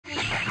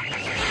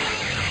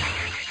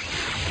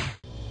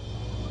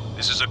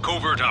This is a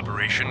covert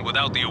operation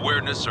without the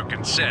awareness or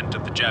consent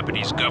of the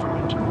Japanese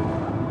government.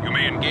 You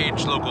may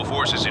engage local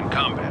forces in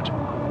combat,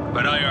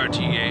 but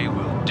IRTA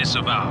will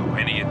disavow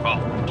any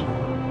involvement.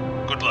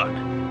 Good luck,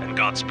 and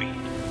Godspeed.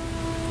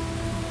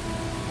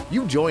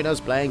 You join us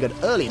playing an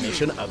early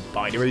mission of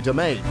Binary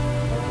Domain,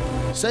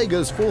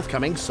 Sega's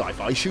forthcoming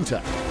sci-fi shooter.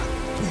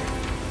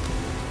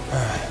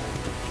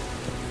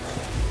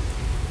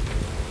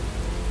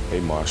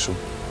 Hey, Marshall.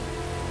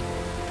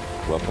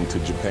 Welcome to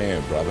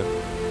Japan, brother.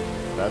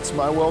 That's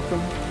my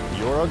welcome?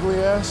 Your ugly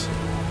ass?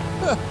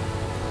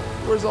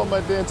 Where's all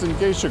my dancing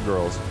geisha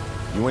girls?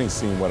 You ain't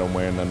seen what I'm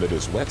wearing under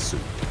this wetsuit.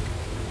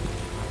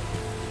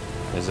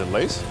 Is it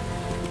lace?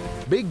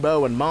 Big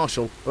Bo and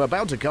Marshall are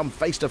about to come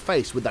face to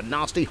face with the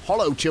nasty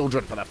Hollow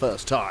Children for the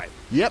first time.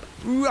 Yep,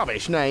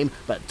 rubbish name,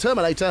 but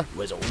Terminator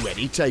was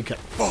already taken.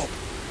 Whoa!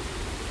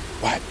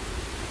 What?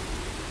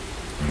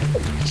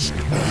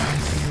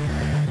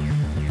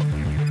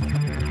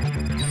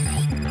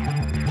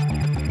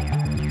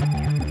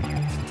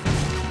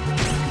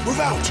 Move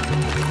out!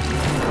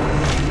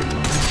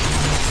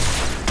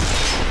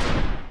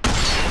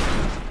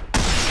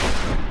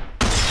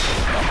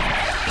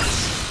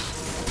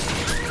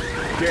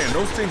 Damn,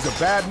 those things are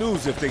bad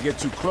news if they get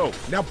too close.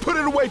 Now put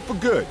it away for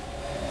good.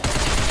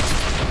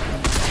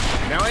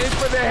 Now aim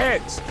for their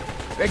heads.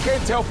 They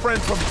can't tell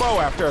friend from foe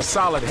after a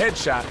solid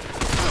headshot.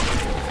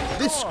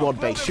 This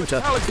squad-based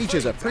shooter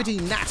features a pretty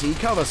natty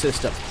cover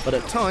system, but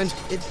at times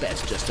it's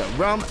best just to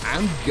run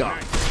and gun.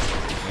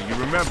 And you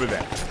remember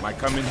that. Might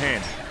come in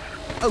handy.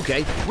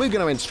 Okay, we're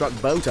going to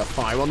instruct Bo to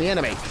fire on the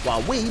enemy,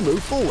 while we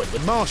move forward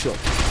with Marshall.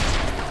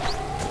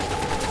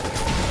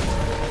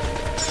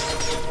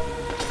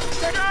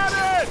 They got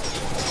it!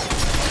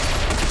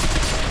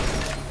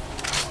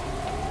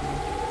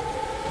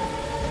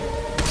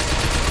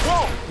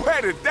 Whoa!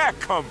 Where did that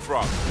come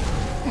from?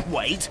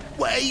 Wait!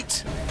 I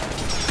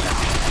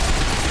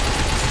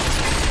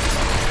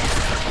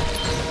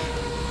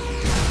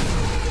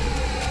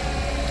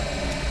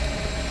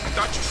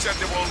thought you said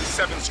there were only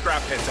 7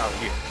 scrap heads out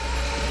here.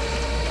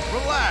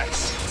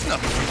 Relax. It's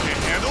nothing you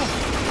can't handle.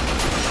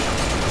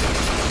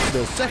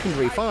 The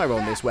secondary fire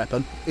on this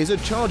weapon is a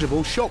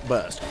chargeable shock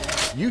burst,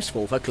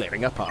 useful for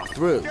clearing a path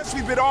through. Guess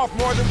we bit off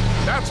more than...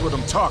 That's what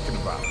I'm talking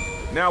about.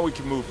 Now we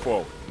can move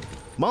forward.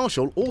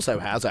 Marshall also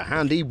has a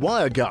handy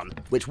wire gun,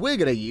 which we're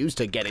going to use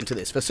to get into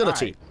this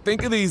facility. Right.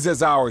 Think of these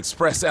as our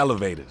express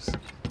elevators.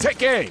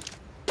 Take aim!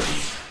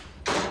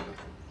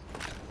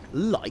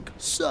 Like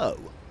so.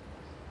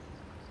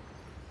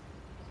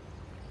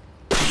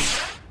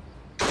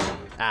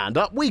 And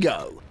up we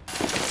go.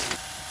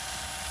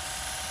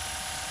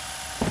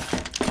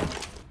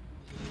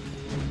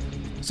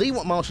 See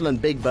what Marshall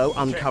and Big Bo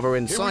uncover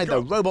inside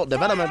the robot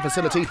development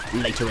facility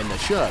later in the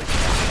show.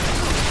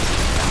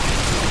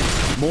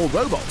 More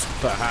robots,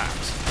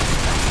 perhaps.